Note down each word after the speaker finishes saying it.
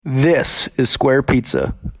This is Square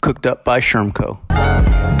Pizza, cooked up by Shermco.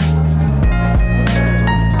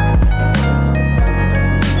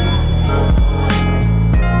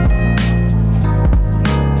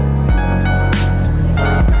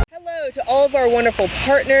 Hello to all of our wonderful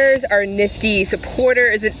partners, our nifty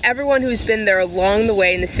supporters, and everyone who's been there along the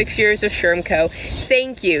way in the 6 years of Shermco.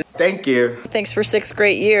 Thank you. Thank you. Thanks for 6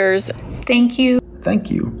 great years. Thank you. Thank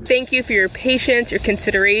you. Thank you for your patience, your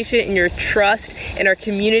consideration, and your trust in our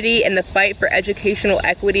community and the fight for educational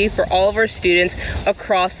equity for all of our students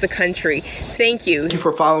across the country. Thank you. Thank you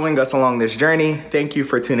for following us along this journey. Thank you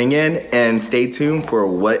for tuning in, and stay tuned for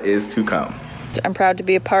what is to come. I'm proud to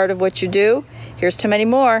be a part of what you do. Here's to many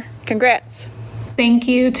more. Congrats. Thank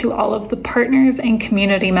you to all of the partners and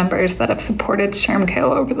community members that have supported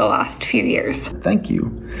Shermco over the last few years. Thank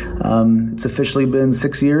you. It's officially been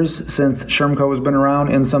 6 years since Shermco has been around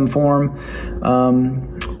in some form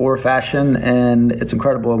or fashion, and it's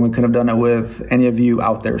incredible, and we couldn't have done it with any of you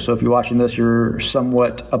out there. So if you're watching this, you're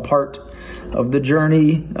somewhat a part of the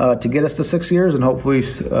journey to get us to 6 years, and hopefully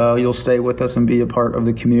you'll stay with us and be a part of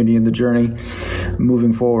the community and the journey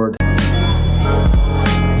moving forward.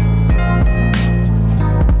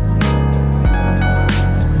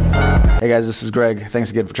 Hey guys, this is Greg.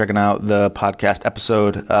 Thanks again for checking out the podcast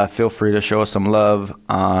episode. Feel free to show us some love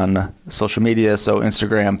on social media. So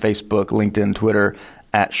Instagram, Facebook, LinkedIn, Twitter,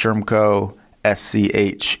 at Shermco,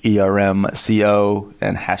 SCHERMCO,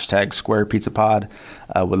 and hashtag Square Pizza Pod.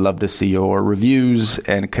 Would love to see your reviews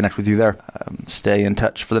and connect with you there. Stay in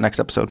touch for the next episode.